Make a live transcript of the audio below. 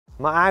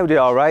My Audi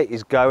R8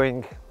 is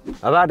going.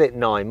 I've had it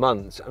 9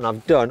 months and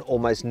I've done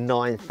almost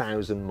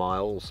 9,000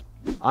 miles.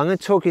 I'm going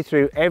to talk you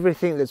through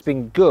everything that's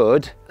been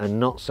good and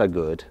not so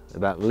good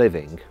about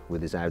living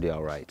with this Audi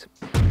R8.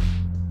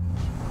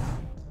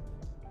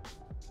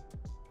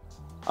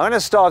 I'm going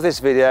to start this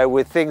video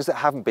with things that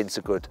haven't been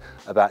so good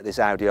about this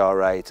Audi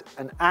R8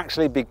 and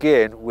actually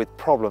begin with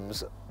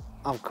problems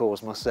I've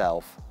caused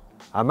myself.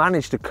 I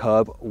managed to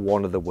curb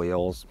one of the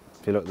wheels.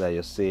 If you look there,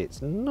 you'll see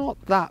it's not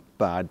that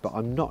bad, but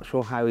I'm not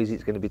sure how easy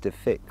it's going to be to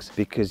fix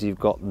because you've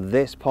got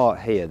this part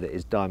here that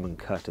is diamond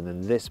cut and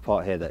then this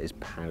part here that is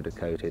powder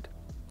coated.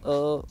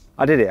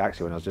 I did it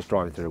actually when I was just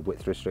driving through a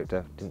width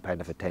restrictor, didn't pay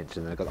enough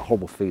attention, and I got a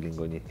horrible feeling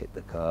when you hit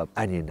the curb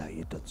and you know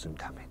you've done some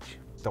damage.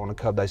 Don't want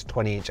to curb those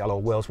 20-inch alloy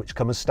wheels which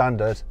come as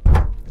standard.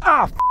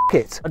 Ah, f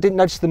it! I didn't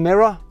notice the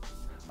mirror.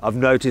 I've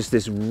noticed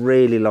this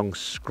really long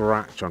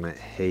scratch on it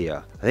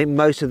here. I think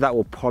most of that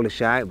will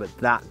polish out, but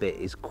that bit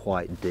is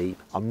quite deep.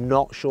 I'm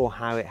not sure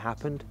how it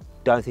happened.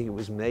 Don't think it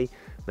was me.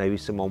 Maybe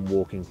someone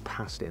walking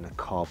past it in a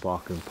car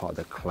park and part of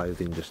their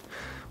clothing just,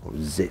 or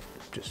zip,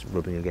 just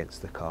rubbing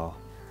against the car.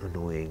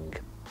 Annoying.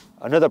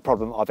 Another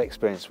problem I've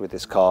experienced with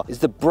this car is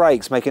the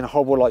brakes making a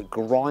horrible like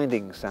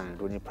grinding sound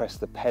when you press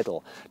the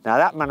pedal. Now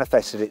that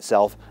manifested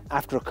itself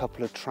after a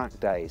couple of track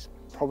days.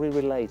 Probably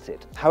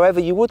related. However,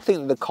 you would think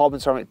that the carbon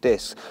ceramic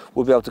discs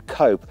would be able to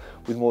cope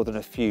with more than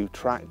a few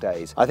track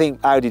days. I think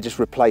Audi just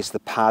replaced the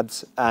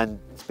pads and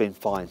it's been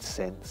fine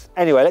since.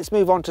 Anyway, let's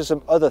move on to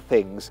some other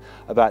things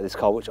about this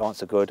car which aren't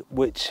so good,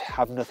 which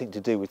have nothing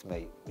to do with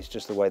me. It's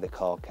just the way the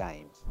car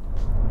came.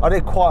 I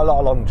did quite a lot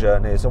of long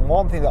journeys, and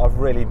one thing that I've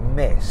really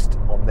missed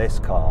on this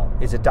car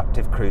is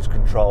adaptive cruise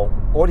control.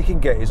 All you can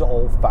get is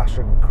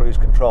old-fashioned cruise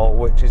control,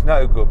 which is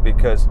no good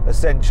because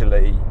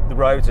essentially the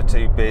roads are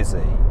too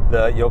busy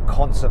that you're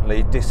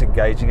constantly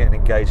disengaging it and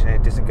engaging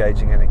it,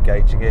 disengaging and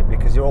engaging it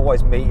because you're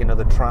always meeting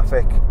other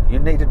traffic. You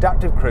need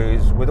adaptive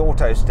cruise with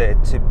auto steer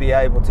to be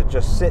able to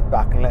just sit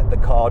back and let the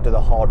car do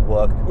the hard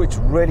work, which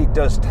really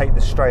does take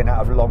the strain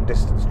out of long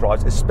distance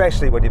drives,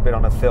 especially when you've been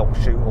on a film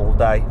shoot all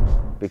day.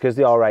 Because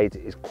the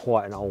R8 is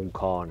quite an old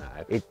car now,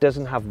 it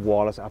doesn't have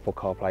wireless Apple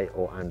CarPlay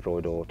or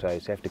Android Auto,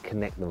 so you have to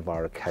connect them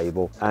via a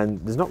cable. And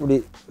there's not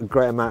really a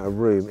great amount of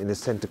room in the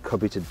center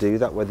cubby to do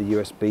that where the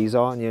USBs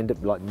are, and you end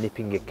up like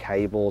nipping your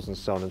cables and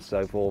so on and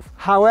so forth.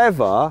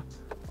 However,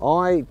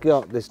 I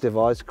got this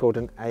device called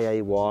an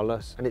AA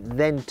Wireless, and it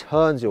then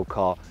turns your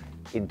car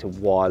into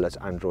wireless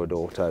Android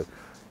Auto.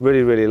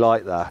 Really, really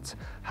like that.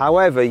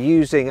 However,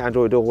 using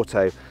Android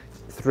Auto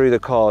through the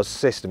car's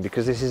system,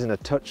 because this isn't a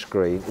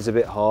touchscreen, is a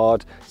bit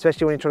hard,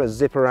 especially when you're trying to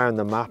zip around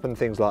the map and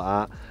things like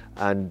that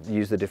and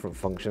use the different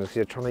functions, because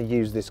you're trying to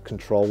use this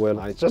control wheel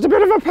and it's just a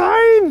bit of a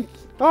pain.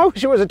 I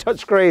wish it was a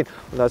touchscreen.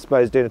 And I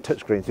suppose doing a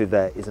touchscreen through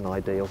there isn't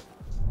ideal.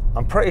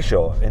 I'm pretty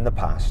sure in the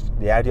past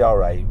the Audi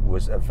R8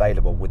 was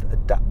available with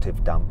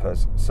adaptive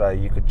dampers, so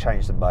you could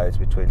change the modes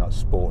between like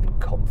sport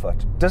and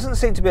comfort. Doesn't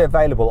seem to be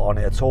available on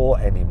it at all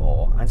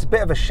anymore, and it's a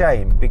bit of a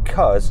shame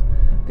because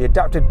the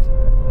adaptive...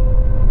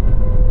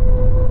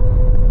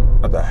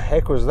 What the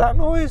heck was that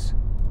noise?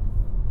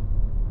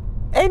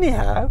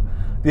 Anyhow,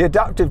 the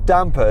adaptive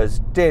dampers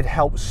did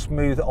help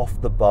smooth off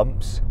the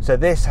bumps. So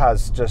this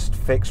has just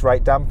fixed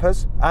rate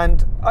dampers,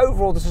 and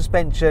overall the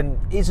suspension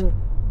isn't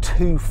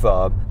too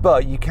firm,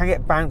 but you can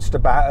get bounced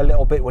about a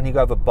little bit when you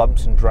go over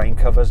bumps and drain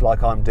covers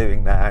like I'm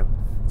doing now.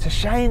 It's a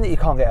shame that you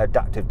can't get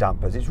adaptive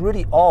dampers. It's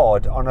really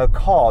odd on a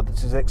car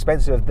that's as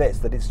expensive as this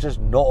that it's just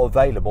not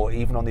available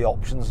even on the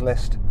options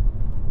list.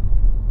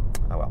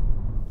 Oh well.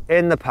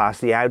 In the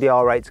past, the Audi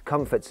R8's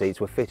comfort seats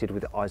were fitted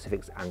with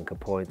ISOFIX anchor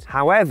points.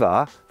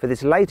 However, for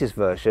this latest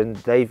version,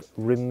 they've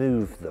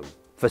removed them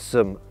for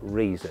some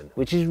reason,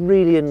 which is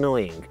really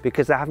annoying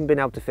because I haven't been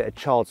able to fit a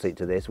child seat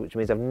to this, which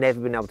means I've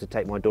never been able to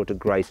take my daughter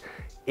Grace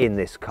in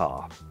this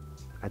car.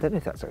 I don't know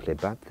if that's actually a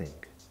bad thing.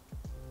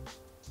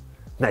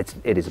 No,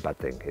 it is a bad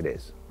thing, it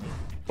is.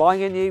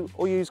 Buying a new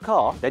or used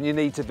car? Then you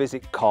need to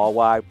visit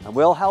Carwow, and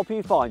we'll help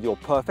you find your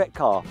perfect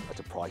car at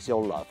a price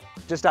you'll love.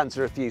 Just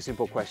answer a few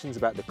simple questions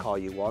about the car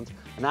you want,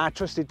 and our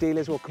trusted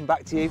dealers will come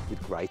back to you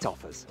with great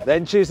offers.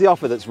 Then choose the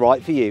offer that's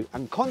right for you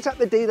and contact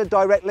the dealer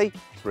directly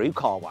through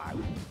Carwow.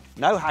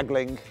 No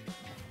haggling,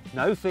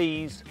 no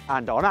fees,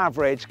 and on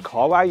average,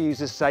 Carwow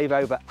users save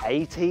over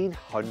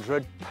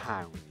 £1,800.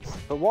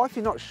 But what if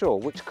you're not sure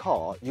which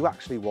car you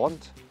actually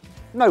want?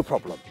 No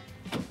problem.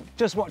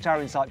 Just watch our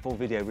insightful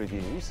video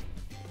reviews,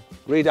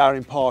 read our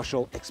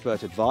impartial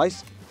expert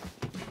advice,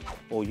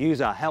 or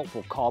use our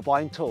helpful car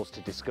buying tools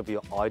to discover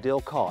your ideal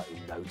car in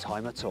no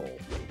time at all.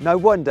 No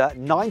wonder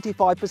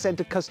 95%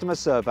 of customers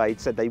surveyed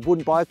said they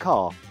wouldn't buy a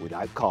car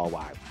without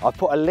Carwow. I've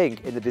put a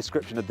link in the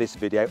description of this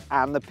video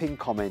and the pinned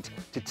comment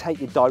to take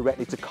you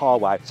directly to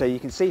Carwow so you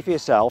can see for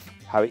yourself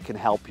how it can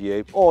help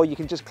you, or you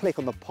can just click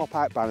on the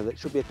pop-out banner that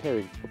should be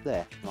appearing up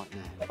there right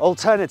now.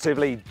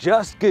 Alternatively,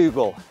 just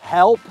Google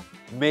 "Help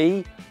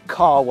Me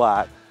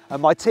Carwow"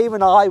 and my team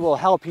and I will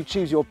help you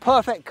choose your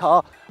perfect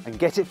car and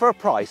get it for a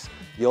price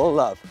you'll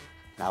love.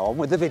 Now on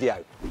with the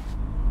video.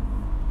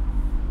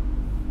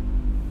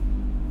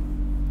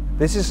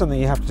 This is something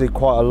you have to do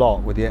quite a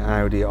lot with your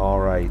Audi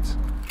R8.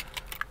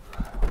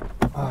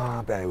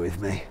 Ah, bear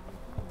with me.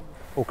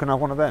 Or can I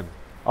have one of them?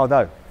 Oh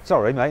no,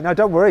 sorry mate, no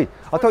don't worry.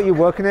 I thought you were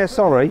working here,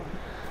 sorry.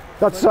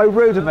 That's so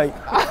rude of me.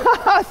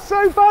 That's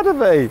so bad of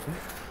me.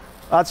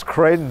 That's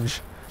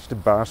cringe. Just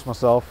embarrassed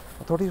myself.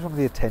 I thought he was one of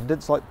the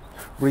attendants, like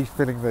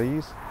refilling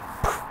these.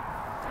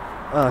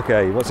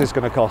 Okay, what's this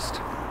going to cost?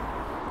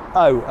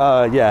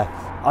 Oh, yeah.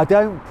 I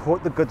don't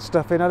put the good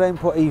stuff in. I don't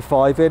put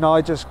E5 in.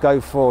 I just go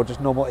for just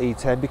normal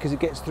E10 because it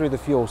gets through the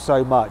fuel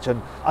so much.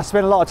 And I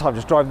spend a lot of time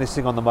just driving this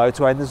thing on the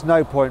motorway, and there's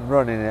no point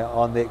running it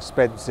on the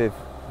expensive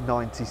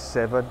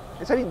 97.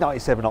 It's only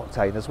 97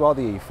 octane as well,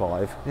 the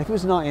E5. And if it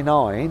was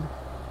 99,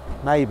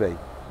 maybe.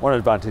 One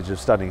advantage of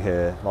standing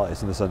here like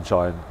this in the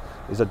sunshine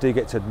is I do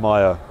get to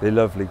admire the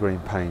lovely green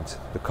paint,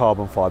 the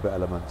carbon fibre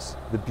elements,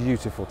 the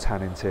beautiful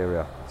tan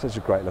interior. Such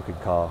a great looking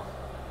car.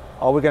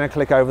 Are we going to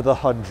click over the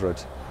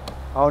 100?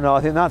 Oh no,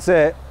 I think that's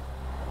it.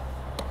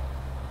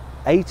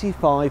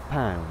 £85.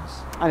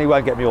 And he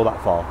won't get me all that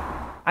far.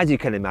 As you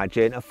can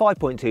imagine, a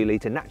 5.2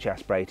 litre naturally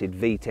aspirated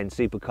V10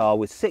 supercar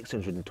with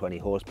 620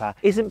 horsepower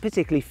isn't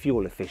particularly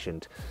fuel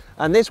efficient.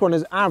 And this one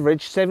has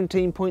averaged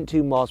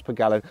 17.2 miles per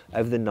gallon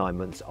over the 9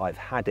 months I've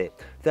had it.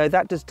 Though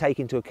that does take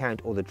into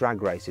account all the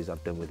drag races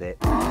I've done with it.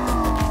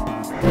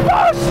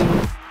 Yes!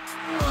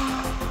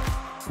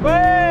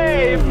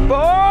 Wait,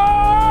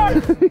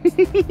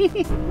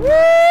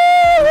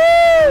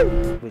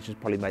 which has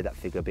probably made that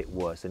figure a bit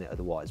worse than it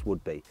otherwise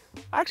would be.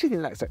 I actually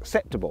think that's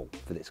acceptable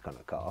for this kind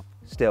of car.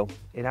 Still,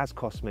 it has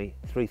cost me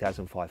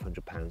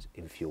 £3,500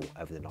 in fuel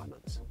over the 9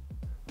 months.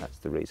 That's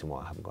the reason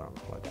why I haven't gone on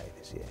holiday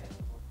this year.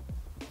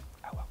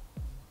 Oh well,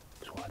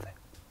 it's worth it.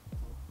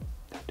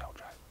 Don't tell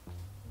Joe.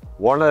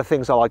 One of the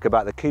things I like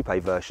about the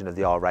coupe version of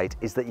the R8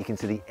 is that you can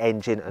see the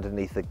engine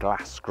underneath the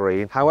glass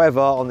screen. However,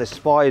 on the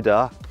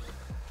Spyder,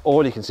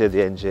 all you can see of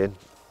the engine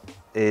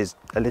is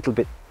a little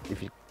bit.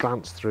 If you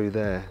glance through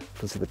there, you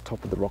can see the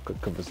top of the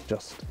rocket covers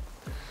just.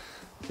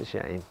 It's a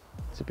shame.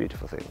 It's a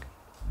beautiful thing.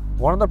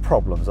 One of the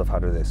problems I've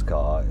had with this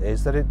car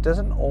is that it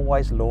doesn't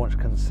always launch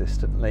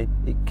consistently.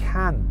 It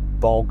can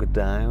bog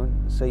down,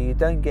 so you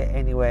don't get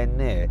anywhere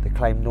near the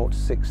claimed 0 to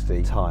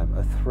 60 time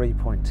of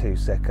 3.2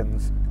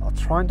 seconds. I'll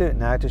try and do it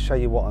now to show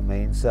you what I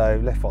mean.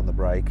 So left foot on the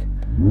brake.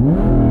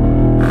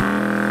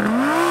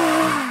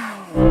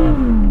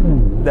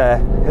 There,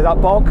 hear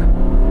that bog?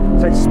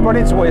 So it spun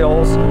its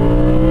wheels,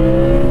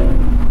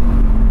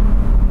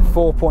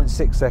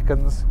 4.6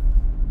 seconds.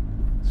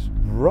 It's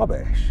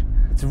rubbish.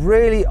 It's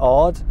really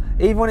odd.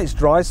 Even when it's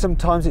dry,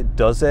 sometimes it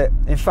does it.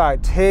 In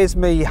fact, here's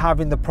me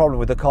having the problem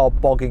with the car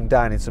bogging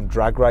down in some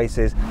drag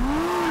races.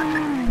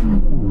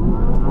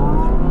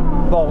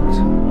 Bogged.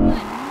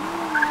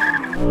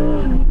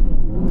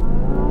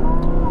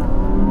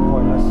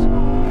 Pointless.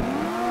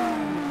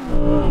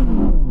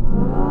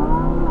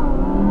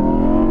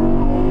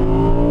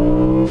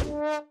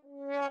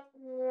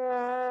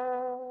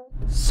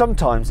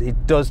 Sometimes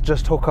it does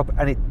just hook up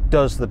and it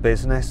does the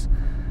business.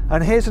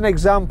 And here's an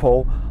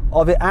example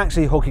of it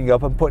actually hooking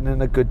up and putting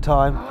in a good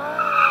time.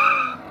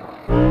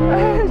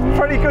 It's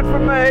pretty good for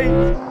me.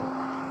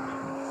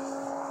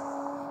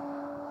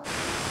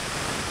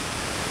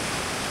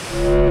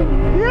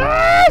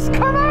 Yes,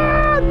 come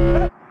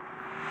on!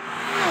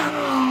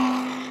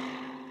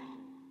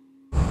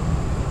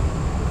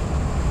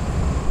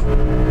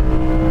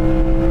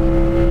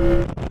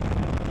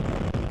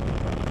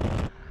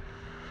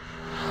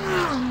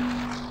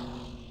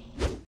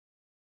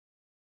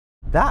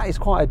 That is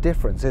quite a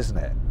difference, isn't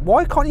it?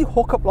 Why can't you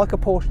hook up like a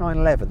Porsche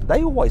 911?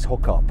 They always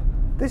hook up.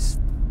 This...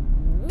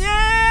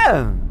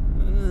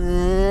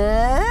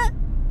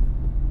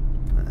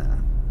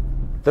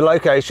 The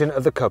location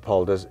of the cup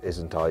holders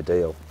isn't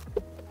ideal.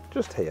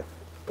 Just here.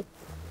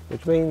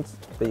 Which means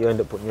that you end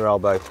up putting your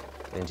elbow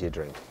into your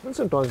drink and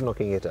sometimes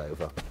knocking it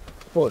over.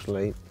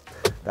 Fortunately,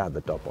 they had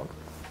the top one.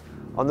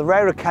 On the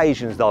rare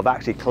occasions that I've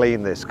actually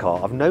cleaned this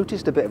car, I've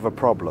noticed a bit of a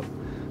problem.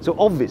 So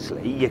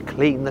obviously you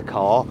clean the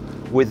car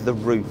with the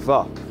roof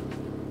up.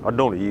 I'd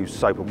normally use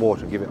soap and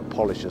water and give it a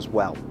polish as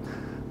well.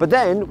 But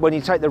then when you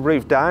take the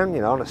roof down,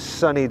 you know, on a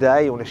sunny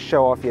day, you want to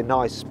show off your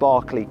nice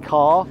sparkly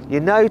car, you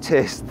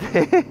notice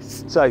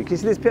this. So can you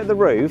see this bit of the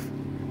roof?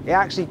 It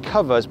actually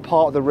covers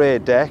part of the rear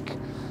deck.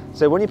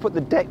 So when you put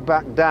the deck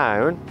back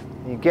down,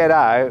 you get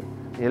out,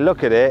 you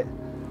look at it,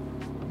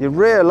 you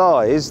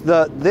realise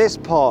that this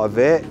part of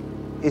it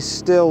is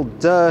still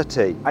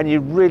dirty, and you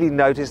really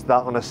notice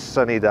that on a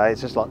sunny day.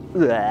 It's just like,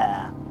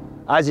 bleh.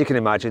 As you can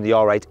imagine, the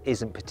R8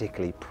 isn't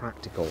particularly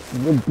practical.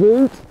 The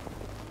boot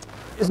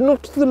is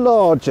not the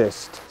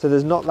largest, so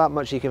there's not that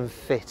much you can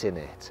fit in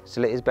it.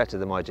 Still, it is better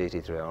than my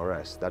GT3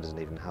 RS. That doesn't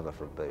even have a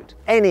front boot.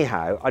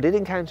 Anyhow, I did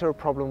encounter a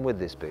problem with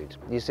this boot.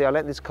 You see, I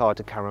lent this car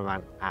to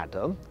cameraman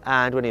Adam,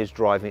 and when he was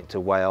driving it to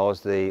Wales,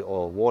 the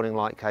oil warning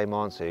light came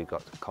on, so he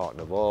got a carton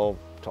of oil,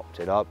 topped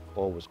it up,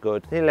 all was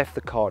good. Then he left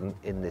the carton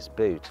in this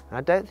boot. And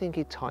I don't think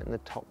he tightened the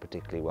top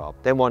particularly well.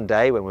 Then one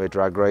day when we were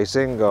drag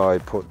racing, I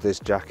put this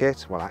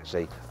jacket, well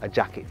actually a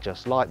jacket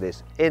just like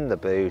this, in the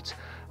boot,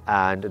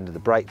 and under the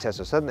brake test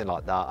or something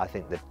like that, I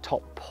think the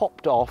top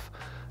popped off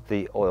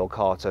the oil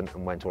carton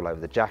and went all over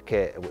the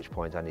jacket, at which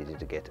point I needed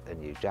to get a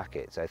new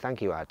jacket. So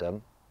thank you,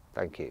 Adam,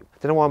 thank you.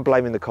 Don't know why I'm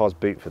blaming the car's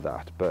boot for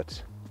that,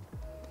 but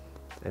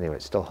anyway,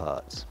 it still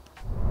hurts.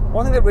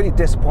 One thing that really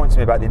disappoints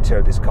me about the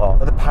interior of this car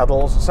are the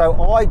pedals. So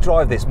I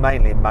drive this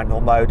mainly in manual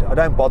mode. I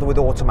don't bother with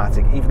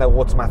automatic, even though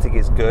automatic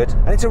is good.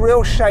 And it's a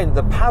real shame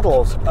that the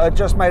pedals are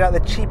just made out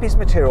of the cheapest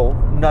material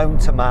known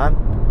to man.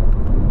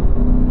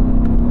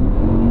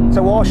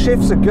 So while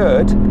shifts are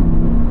good,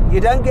 you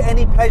don't get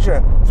any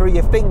pleasure through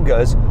your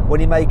fingers when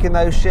you're making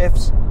those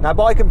shifts. Now,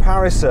 by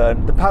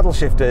comparison, the paddle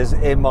shifters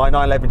in my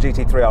 911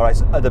 GT3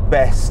 RS are the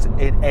best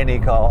in any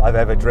car I've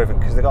ever driven,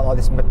 because they've got like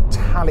this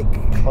metallic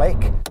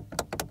click.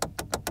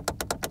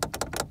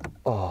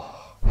 Oh.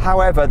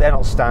 However, they're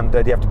not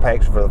standard. You have to pay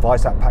extra for the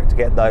ViSat pack to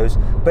get those.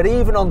 But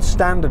even on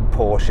standard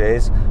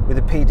Porsches with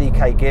a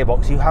PDK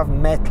gearbox, you have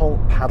metal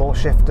paddle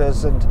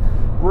shifters, and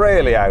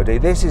really, Audi,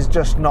 this is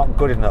just not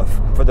good enough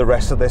for the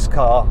rest of this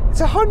car.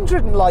 It's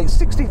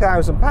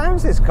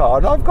 £160,000 this car,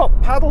 and I've got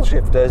paddle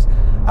shifters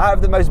out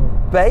of the most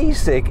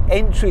basic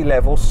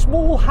entry-level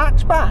small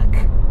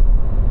hatchback.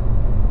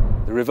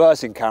 The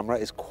reversing camera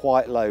is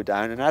quite low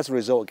down, and as a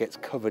result it gets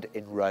covered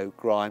in road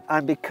grime.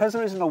 And because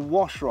there isn't a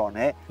washer on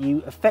it,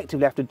 you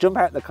effectively have to jump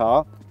out the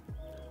car,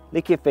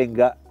 lick your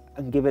finger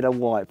and give it a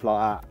wipe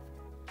like that.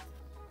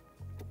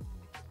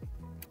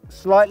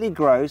 Slightly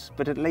gross,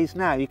 but at least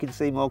now you can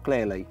see more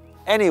clearly.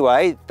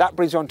 Anyway, that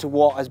brings on to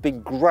what has been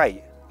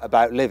great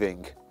about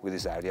living with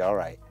this Audi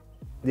R8.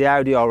 The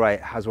Audi R8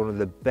 has one of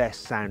the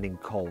best sounding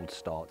cold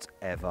starts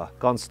ever.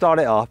 Go on, start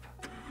it up.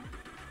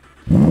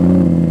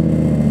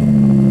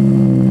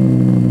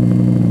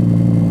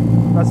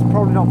 That's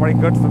probably not very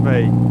good for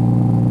me,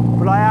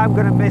 but I am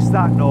going to miss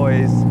that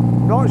noise.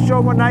 Not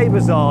sure my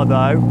neighbours are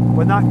though,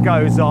 when that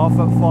goes off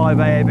at 5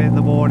 AM in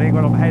the morning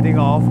when I'm heading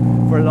off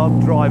for a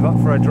long drive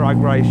up for a drag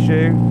race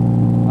shoot.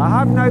 I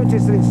have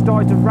noticed that it's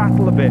starting to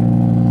rattle a bit.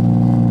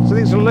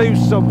 Something's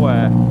loose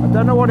somewhere. I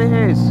don't know what it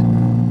is.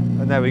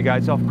 And there we go,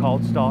 it's off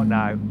cold start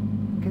now.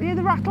 Can you hear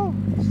the rattle?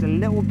 Just a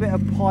little bit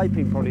of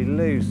piping probably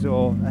loose,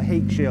 or a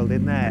heat shield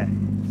in there.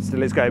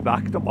 Still is going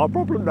back, not my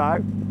problem now.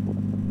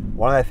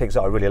 One of the things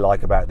that I really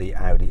like about the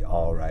Audi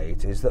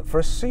R8 is that for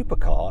a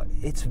supercar,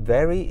 it's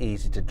very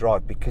easy to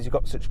drive because you've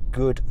got such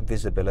good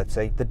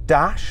visibility. The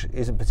dash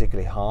isn't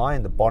particularly high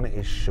and the bonnet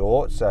is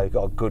short, so you've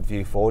got a good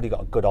view forward, you've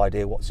got a good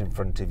idea what's in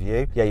front of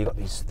you. Yeah, you've got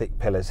these thick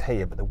pillars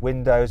here, but the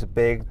windows are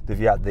big, the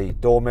view out the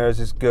door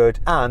mirrors is good,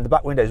 and the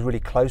back window is really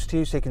close to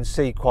you, so you can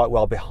see quite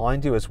well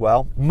behind you as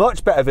well.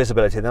 Much better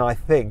visibility than I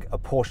think a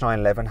Porsche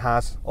 911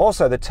 has.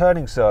 Also, the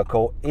turning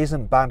circle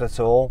isn't bad at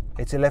all.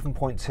 It's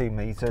 11.2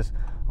 meters.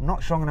 I'm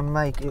not sure I'm going to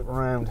make it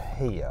around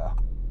here.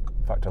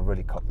 In fact, I've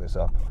really cocked this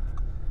up.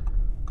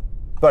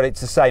 But it's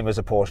the same as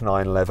a Porsche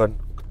 911.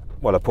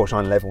 Well, a Porsche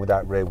 911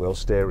 without rear wheel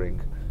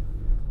steering.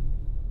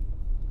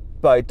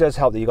 But it does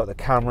help that you've got the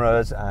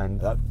cameras, and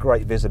that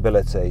great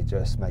visibility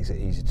just makes it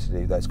easy to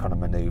do those kind of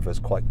manoeuvres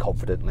quite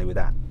confidently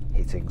without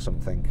hitting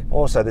something.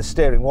 Also, the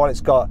steering, while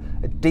it's got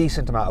a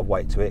decent amount of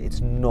weight to it,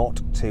 it's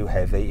not too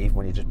heavy, even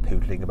when you're just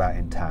pootling about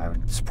in town.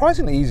 It's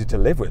surprisingly easy to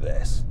live with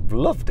this. I've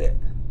loved it.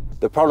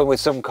 The problem with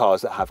some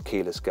cars that have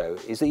keyless go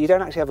is that you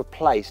don't actually have a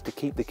place to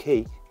keep the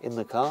key in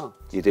the car.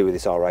 You do with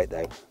this R8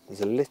 though. There's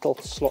a little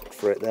slot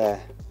for it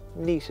there,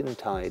 neat and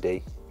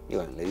tidy. You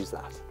won't lose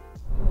that.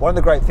 One of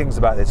the great things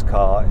about this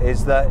car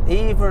is that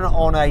even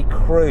on a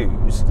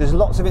cruise, there's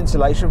lots of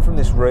insulation from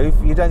this roof.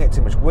 You don't get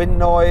too much wind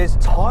noise.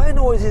 Tyre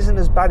noise isn't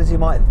as bad as you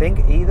might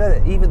think either,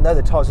 even though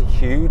the tyres are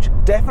huge.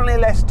 Definitely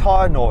less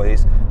tyre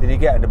noise than you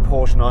get in a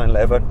Porsche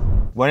 911.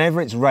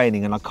 Whenever it's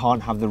raining and I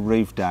can't have the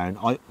roof down,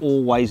 I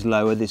always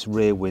lower this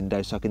rear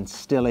window so I can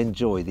still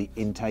enjoy the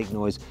intake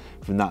noise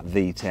from that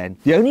V10.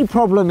 The only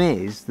problem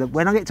is that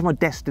when I get to my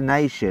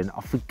destination, I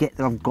forget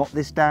that I've got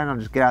this down. I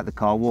just get out the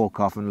car, walk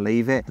off and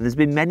leave it. And there's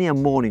been many a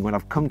morning when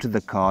I've come to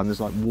the car and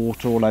there's like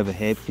water all over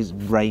here because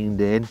it's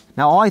rained in.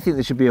 Now I think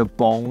there should be a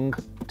bong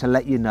to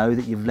let you know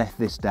that you've left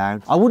this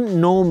down. I wouldn't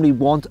normally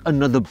want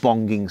another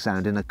bonging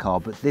sound in a car,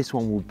 but this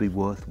one would be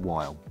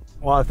worthwhile.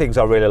 One of the things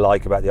I really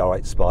like about the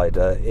R8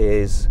 Spider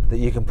is that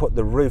you can put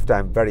the roof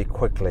down very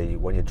quickly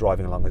when you're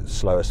driving along at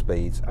slower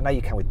speeds. I know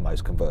you can with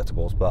most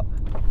convertibles, but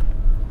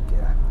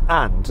yeah.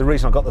 And the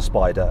reason I got the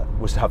Spider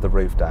was to have the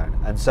roof down.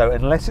 And so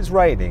unless it's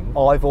raining,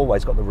 I've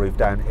always got the roof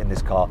down in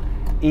this car,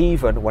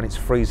 even when it's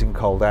freezing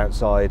cold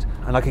outside.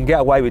 And I can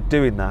get away with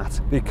doing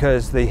that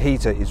because the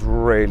heater is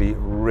really,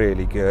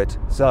 really good.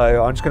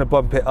 So I'm just going to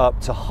bump it up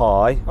to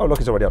high. Oh,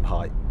 look, it's already on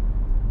high.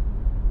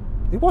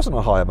 It wasn't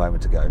on high a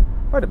moment ago.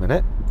 Wait a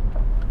minute.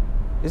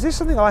 Is this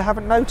something I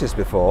haven't noticed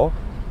before?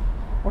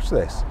 Watch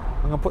this.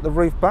 I'm going to put the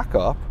roof back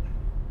up.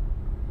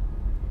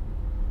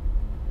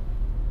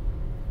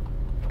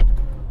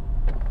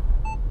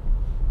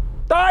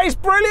 That is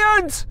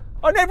brilliant!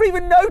 I never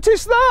even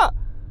noticed that.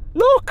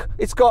 Look,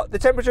 it's got the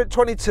temperature at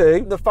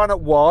 22, the fan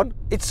at 1.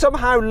 It's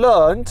somehow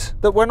learned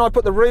that when I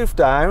put the roof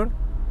down,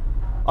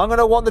 I'm going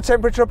to want the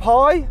temperature up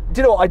high.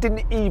 Do you know what? I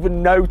didn't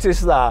even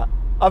notice that.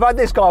 I've had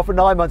this car for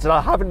 9 months and I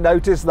haven't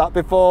noticed that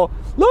before.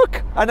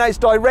 Look, and now it's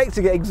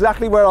directing it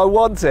exactly where I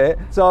want it.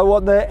 So I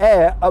want the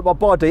air at my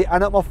body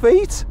and at my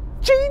feet.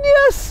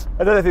 Genius!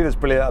 Another thing that's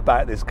brilliant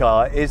about this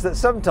car is that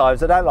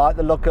sometimes I don't like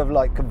the look of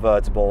like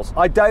convertibles.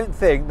 I don't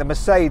think the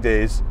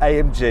Mercedes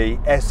AMG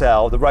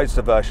SL, the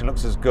roadster version,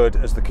 looks as good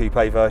as the coupe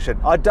version.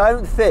 I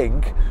don't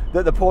think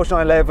that the Porsche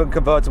 911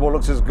 convertible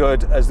looks as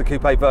good as the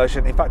coupe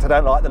version. In fact, I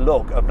don't like the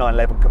look of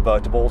 911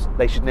 convertibles.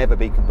 They should never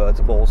be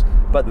convertibles.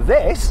 But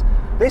this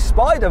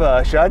Spider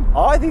version,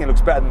 I think it looks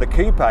better than the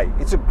coupe.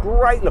 It's a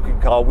great looking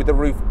car with the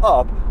roof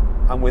up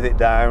and with it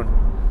down.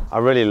 I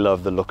really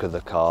love the look of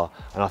the car,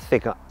 and I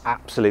think I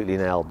absolutely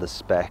nailed the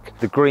spec.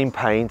 The green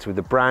paint with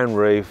the brown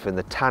roof and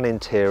the tan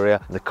interior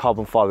and the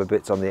carbon fibre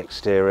bits on the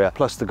exterior,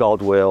 plus the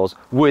gold wheels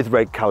with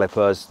red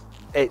calipers.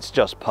 It's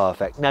just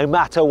perfect, no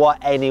matter what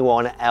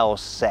anyone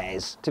else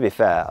says. To be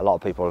fair, a lot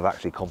of people have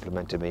actually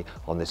complimented me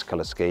on this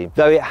colour scheme,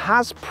 though it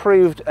has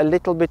proved a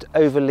little bit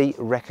overly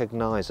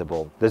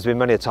recognisable. There's been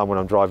many a time when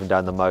I'm driving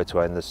down the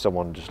motorway and there's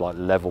someone just like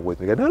level with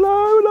me going,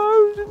 hello,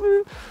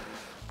 hello.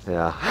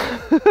 Yeah,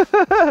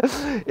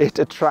 it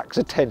attracts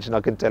attention,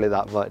 I can tell you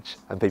that much,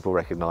 and people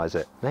recognise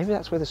it. Maybe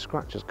that's where the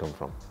scratches come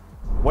from.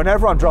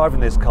 Whenever I'm driving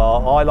this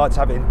car, I like to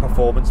have it in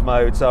performance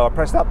mode, so I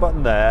press that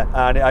button there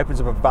and it opens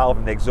up a valve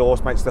in the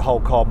exhaust, makes the whole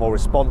car more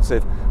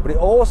responsive, but it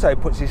also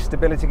puts your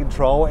stability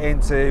control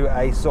into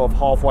a sort of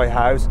halfway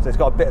house, so it's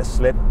got a bit of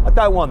slip. I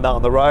don't want that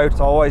on the road,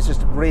 so I always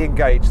just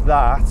re-engage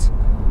that,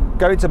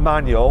 go into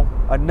manual,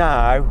 and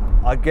now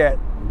I get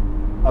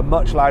a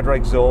much louder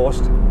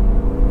exhaust,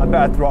 a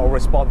better throttle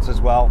response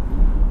as well.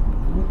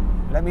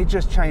 Let me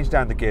just change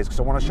down the gears because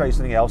I want to show you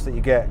something else that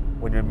you get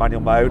when you're in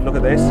manual mode. Look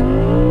at this.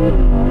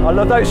 I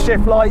love those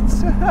shift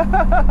lights.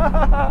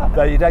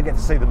 Though you don't get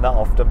to see them that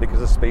often because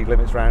of speed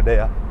limits around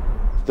here.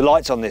 The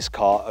lights on this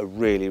car are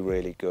really,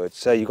 really good.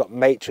 So you've got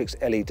matrix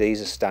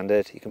LEDs as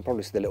standard. You can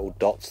probably see the little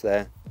dots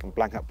there. You can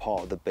blank out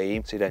part of the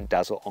beam so you don't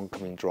dazzle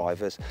oncoming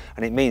drivers.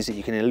 And it means that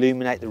you can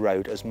illuminate the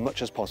road as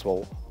much as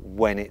possible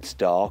when it's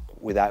dark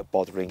without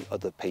bothering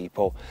other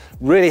people.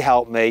 Really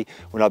helped me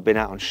when I've been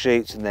out on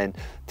shoots and then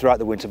throughout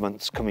the winter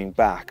months coming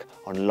back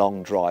on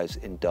long drives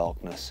in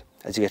darkness.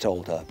 As you get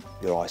older,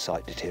 your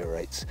eyesight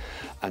deteriorates,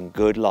 and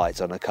good lights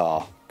on a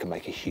car can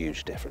make a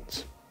huge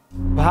difference.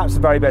 Perhaps the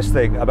very best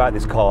thing about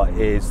this car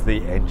is the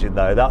engine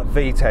though, that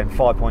V10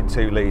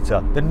 5.2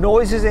 litre. The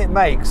noises it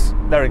makes,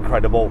 they're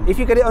incredible. If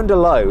you get it under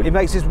load, it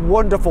makes this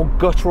wonderful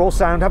guttural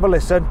sound. Have a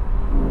listen.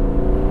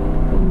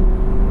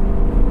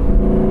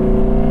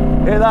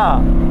 Hear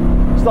that?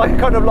 It's like a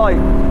kind of like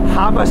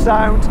hammer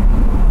sound.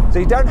 So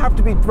you don't have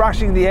to be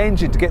thrashing the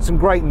engine to get some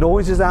great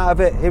noises out of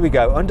it. Here we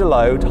go, under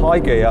load, high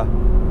gear,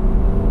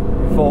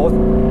 fourth.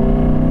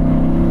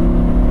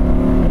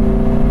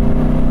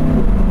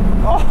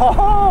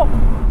 Oh,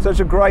 such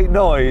a great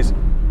noise,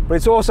 but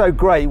it's also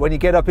great when you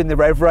get up in the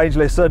rev range.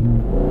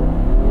 Listen.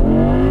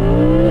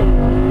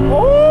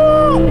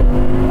 Oh!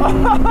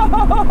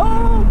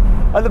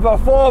 And the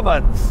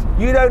performance.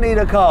 You don't need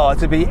a car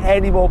to be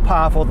any more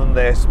powerful than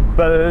this,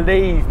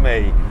 believe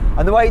me.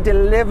 And the way it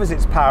delivers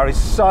its power is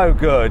so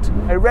good.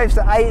 It revs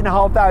to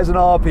 8,500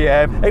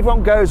 RPM.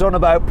 Everyone goes on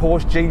about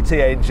Porsche GT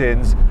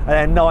engines and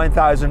then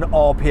 9,000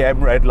 RPM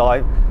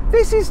redline.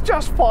 This is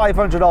just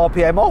 500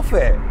 RPM off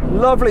it.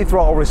 Lovely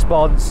throttle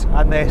response,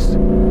 and this.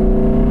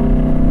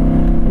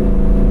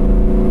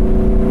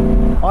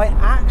 I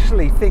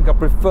actually think I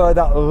prefer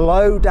that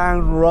low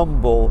down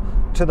rumble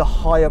to the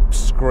high up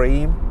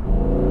scream.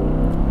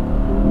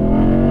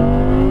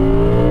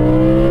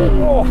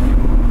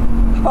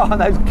 Oh,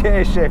 and those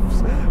gear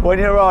shifts when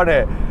you're on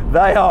it,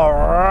 they are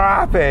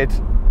rapid.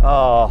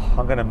 Oh,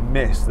 I'm gonna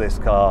miss this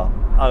car.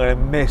 I'm gonna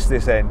miss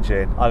this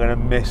engine. I'm gonna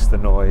miss the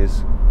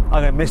noise.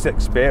 I'm going to miss the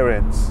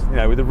experience, you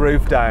know, with the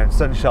roof down,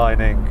 sun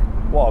shining.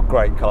 What a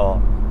great car.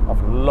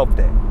 I've loved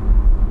it.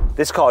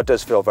 This car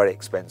does feel very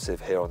expensive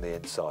here on the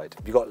inside.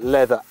 You've got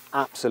leather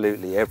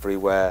absolutely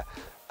everywhere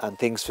and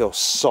things feel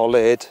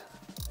solid.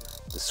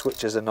 The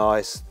switches are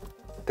nice.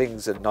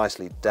 Things are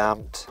nicely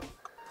damped.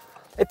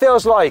 It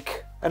feels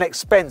like an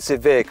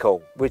expensive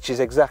vehicle, which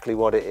is exactly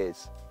what it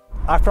is.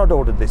 After I'd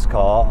ordered this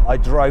car, I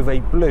drove a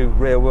blue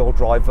rear-wheel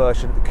drive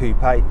version of the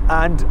coupe,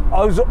 and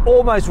I was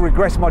almost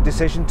regretting my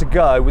decision to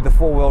go with the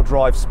four-wheel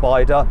drive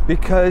Spider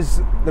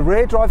because the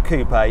rear drive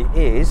coupe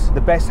is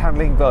the best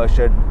handling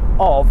version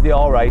of the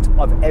R8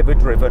 I've ever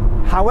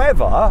driven.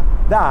 However,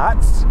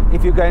 that's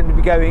if you're going to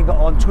be going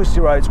on twisty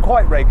roads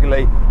quite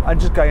regularly and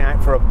just going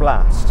out for a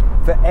blast.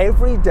 For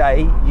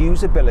everyday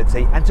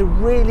usability and to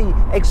really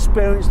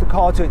experience the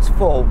car to its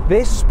full,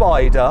 this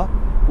Spider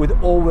with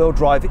all-wheel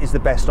drive is the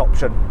best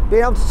option.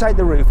 Being able to take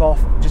the roof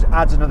off just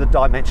adds another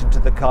dimension to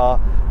the car,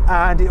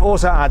 and it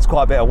also adds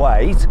quite a bit of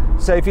weight.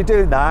 So if you're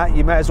doing that,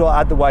 you may as well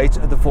add the weight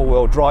of the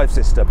four-wheel drive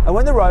system. And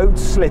when the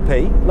road's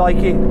slippy, like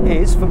it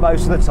is for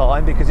most of the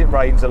time because it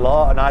rains a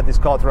lot, and I had this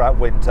car throughout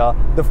winter,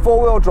 the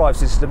four-wheel drive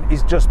system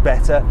is just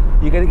better.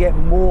 You're going to get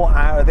more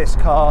out of this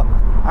car,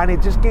 and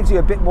it just gives you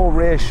a bit more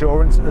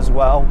reassurance as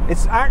well.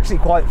 It's actually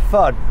quite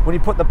fun when you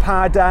put the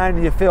power down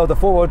and you feel the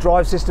four-wheel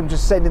drive system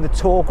just sending the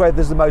torque where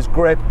there's the most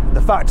grip.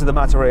 The fact of the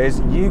matter is,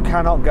 you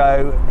cannot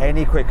go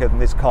any quicker than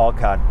this car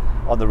can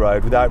on the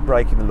road without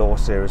breaking the law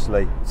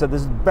seriously. So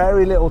there's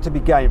very little to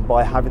be gained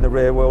by having the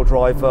rear-wheel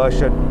drive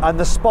version. And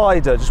the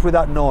Spyder, just with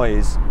that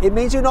noise, it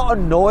means you're not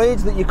annoyed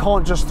that you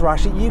can't just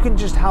thrash it. You can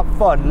just have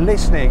fun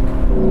listening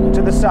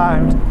to the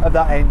sound of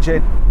that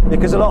engine,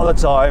 because a lot of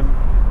the time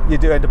you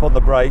do end up on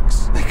the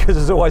brakes because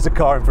there's always a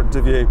car in front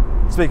of you.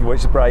 Speaking of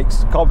which, the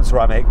brakes, carbon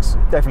ceramics,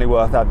 definitely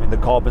worth having the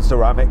carbon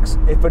ceramics,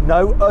 if for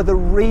no other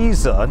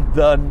reason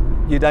than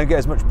you don't get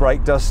as much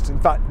brake dust. In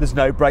fact, there's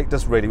no brake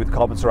dust really with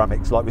carbon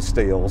ceramics like with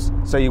steels,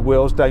 so your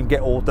wheels don't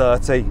get all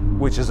dirty,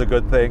 which is a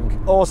good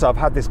thing. Also, I've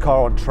had this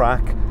car on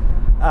track,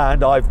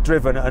 and I've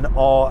driven an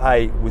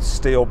R8 with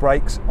steel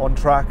brakes on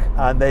track,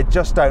 and they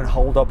just don't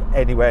hold up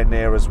anywhere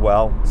near as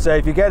well. So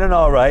if you get an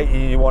R8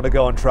 and you want to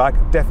go on track,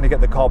 definitely get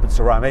the carbon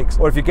ceramics.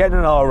 Or if you get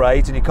an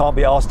R8 and you can't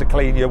be asked to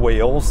clean your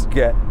wheels,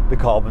 get the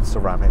carbon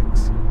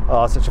ceramics.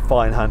 Oh, such a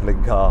fine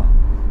handling car.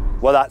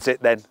 Well, that's it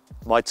then.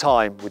 My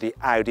time with the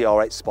Audi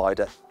R8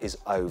 Spider is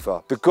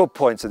over. The good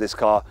points of this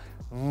car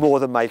more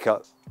than make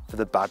up for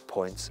the bad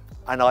points,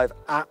 and I've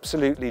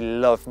absolutely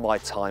loved my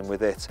time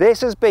with it.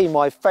 This has been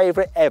my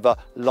favourite ever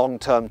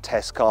long-term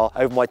test car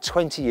over my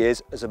 20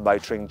 years as a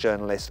motoring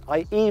journalist.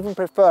 I even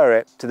prefer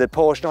it to the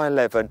Porsche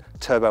 911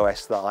 Turbo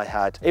S that I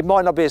had. It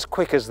might not be as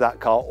quick as that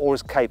car, or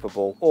as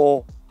capable,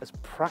 or as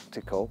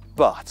practical,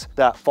 but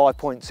that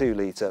 5.2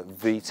 litre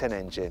V10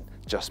 engine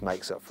just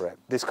makes up for it.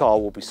 This car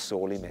will be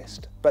sorely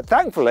missed. But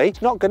thankfully,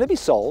 it's not going to be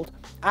sold.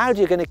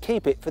 Audi are going to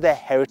keep it for their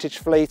heritage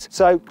fleet,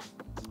 so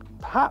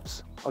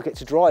perhaps I'll get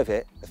to drive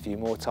it a few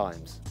more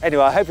times.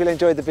 Anyway, I hope you'll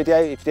enjoy the video.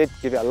 If you did,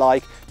 give it a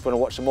like. If you want to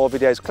watch some more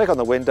videos, click on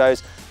the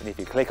windows, and if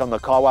you click on the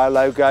carwow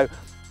logo,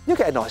 you'll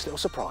get a nice little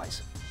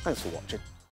surprise. Thanks for watching.